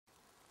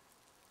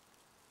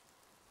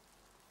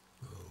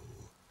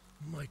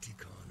Mighty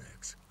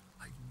Carnax,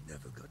 I've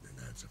never gotten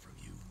an answer from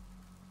you.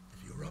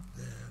 If you're up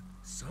there,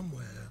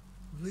 somewhere,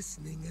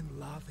 listening and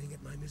laughing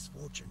at my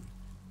misfortune,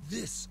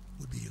 this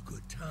would be a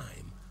good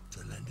time to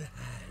lend a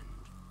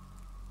hand.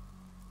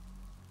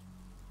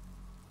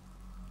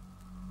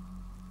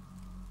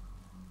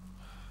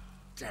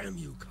 Damn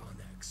you,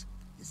 Carnax.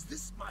 Is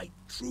this my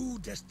true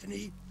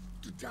destiny?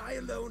 To die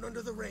alone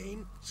under the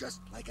rain,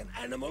 just like an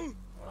animal?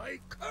 I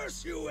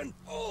curse you and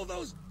all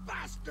those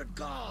bastard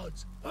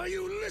gods! Are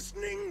you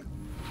listening?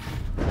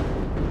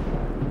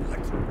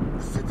 What?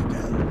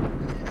 Citadel?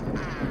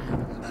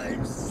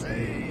 I'm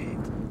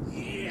saved!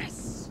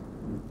 Yes!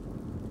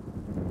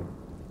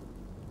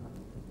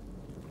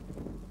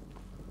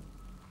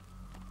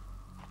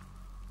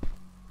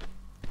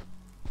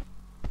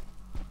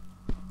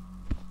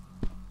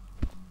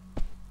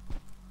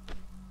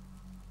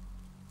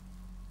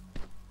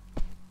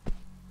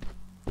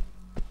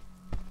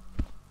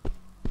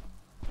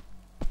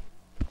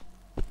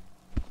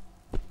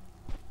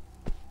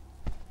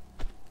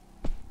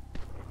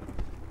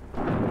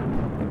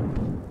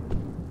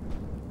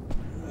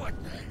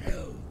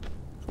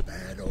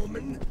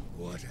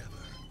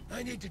 Whatever.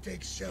 I need to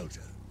take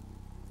shelter.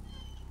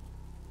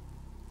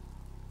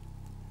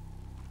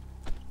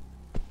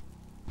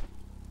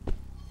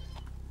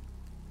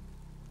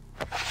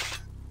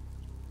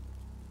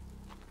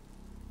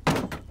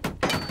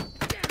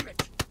 Damn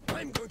it!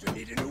 I'm going to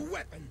need a new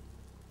weapon.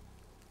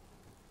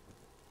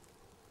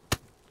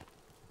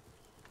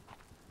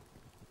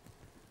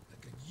 I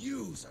could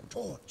use a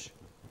torch.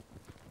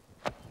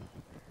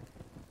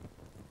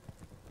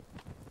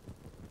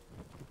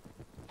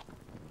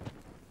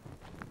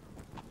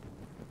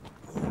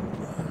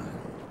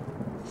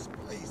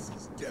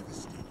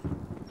 Devastating.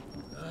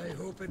 I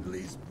hope at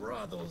least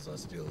brothels are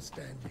still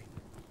standing.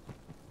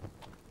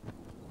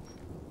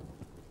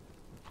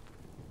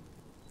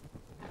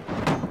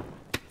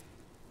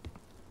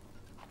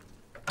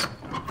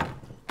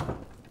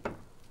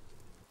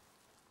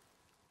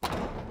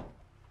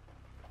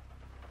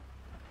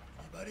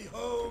 Anybody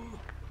home?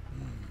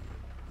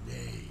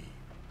 Nay.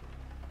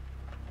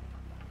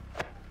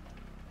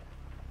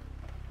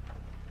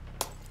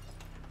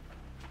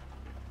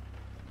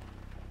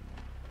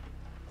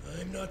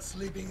 I'm not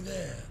sleeping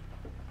there.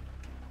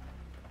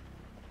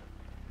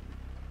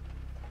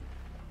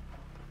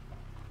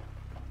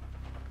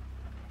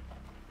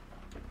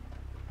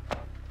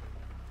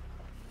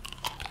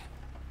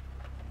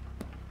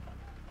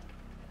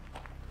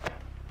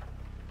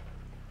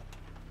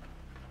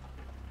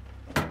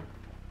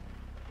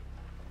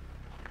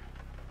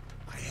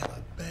 I have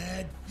a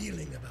bad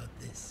feeling about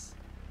this.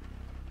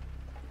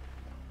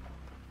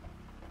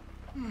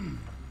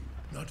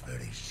 Not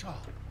very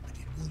sharp, but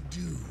it will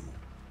do.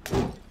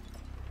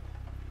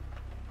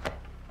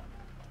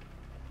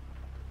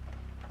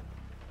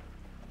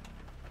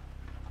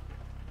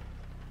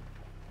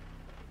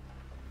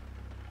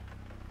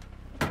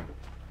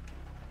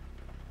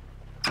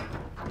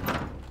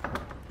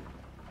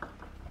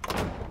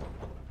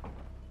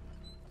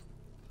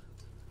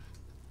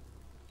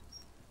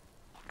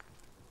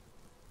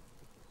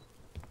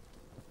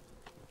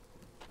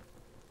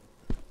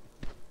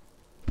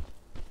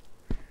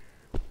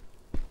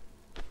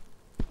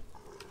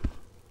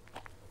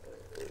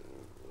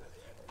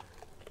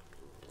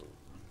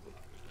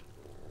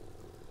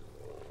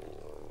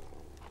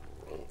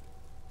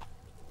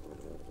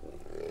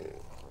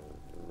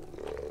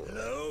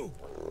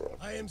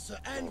 I am Sir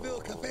Anvil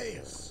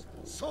Cafeus,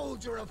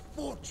 soldier of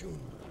fortune.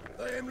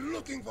 I am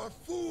looking for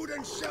food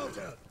and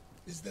shelter.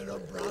 Is there a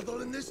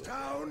brothel in this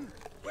town?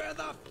 Where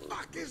the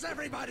fuck is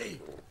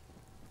everybody?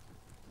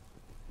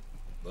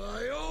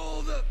 By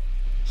all the...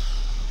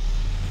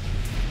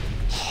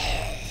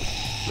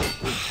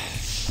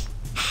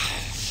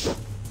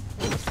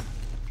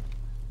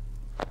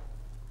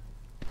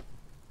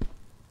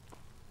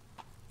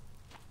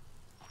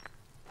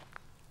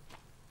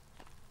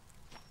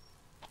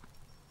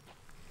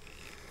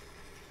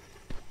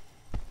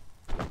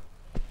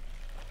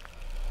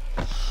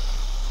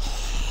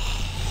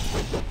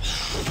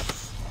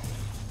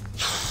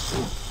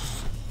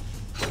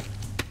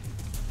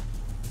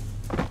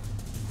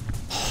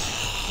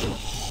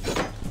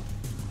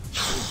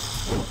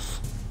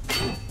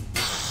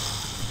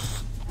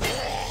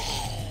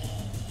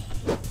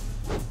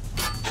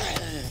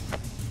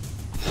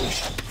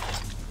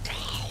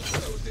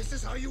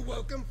 How you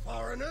welcome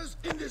foreigners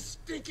in this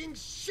stinking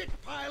shit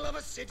pile of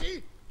a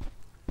city?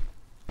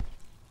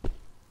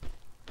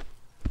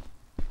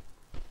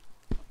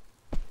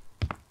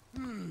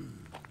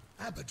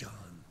 Abaddon.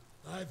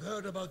 I've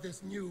heard about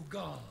this new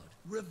god,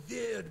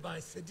 revered by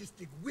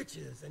sadistic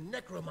witches and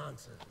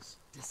necromancers.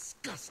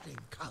 Disgusting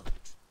cult.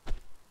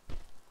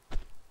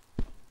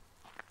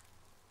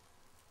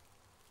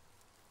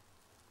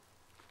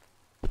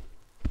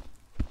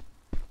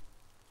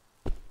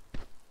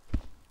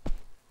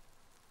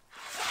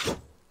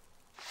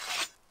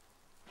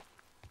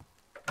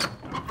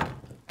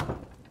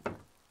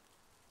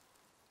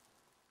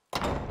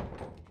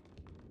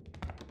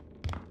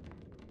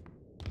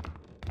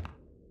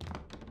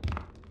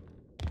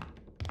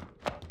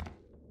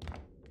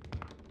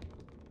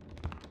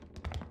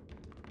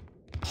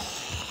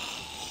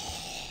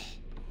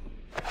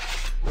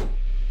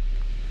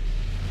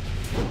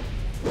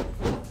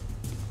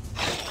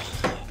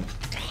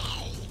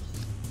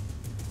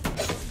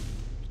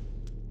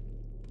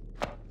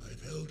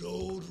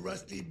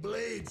 rusty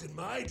blades in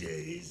my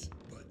days,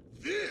 but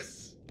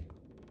this...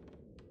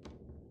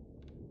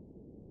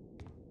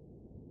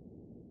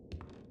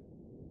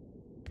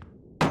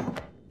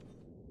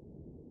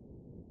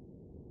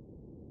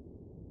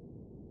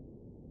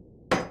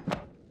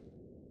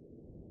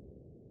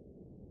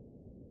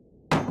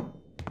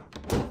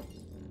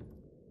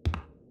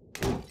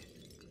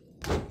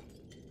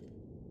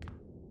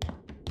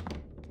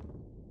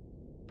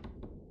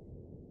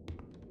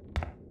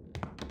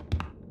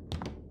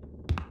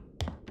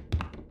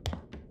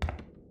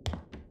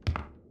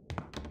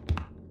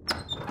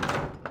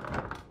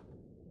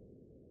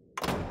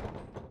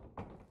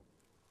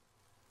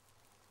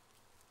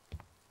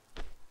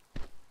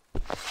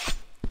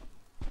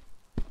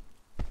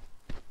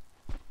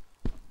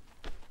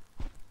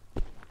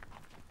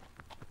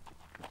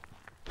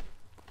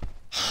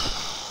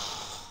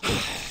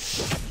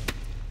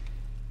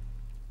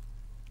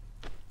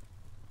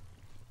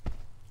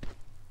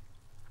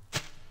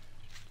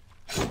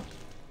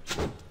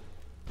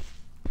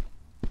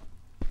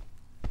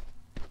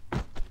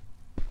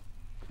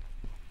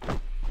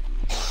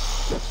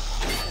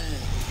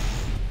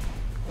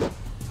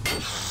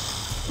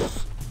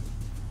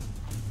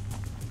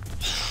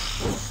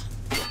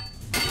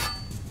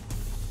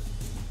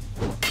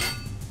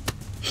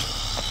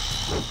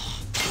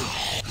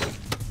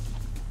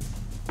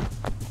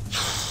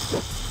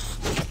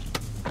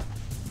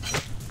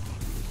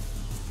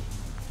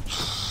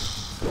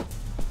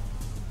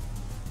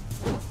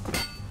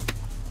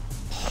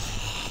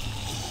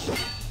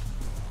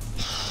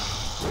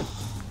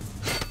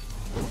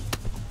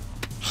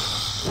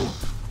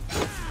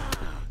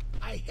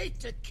 I hate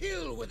to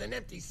kill with an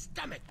empty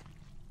stomach.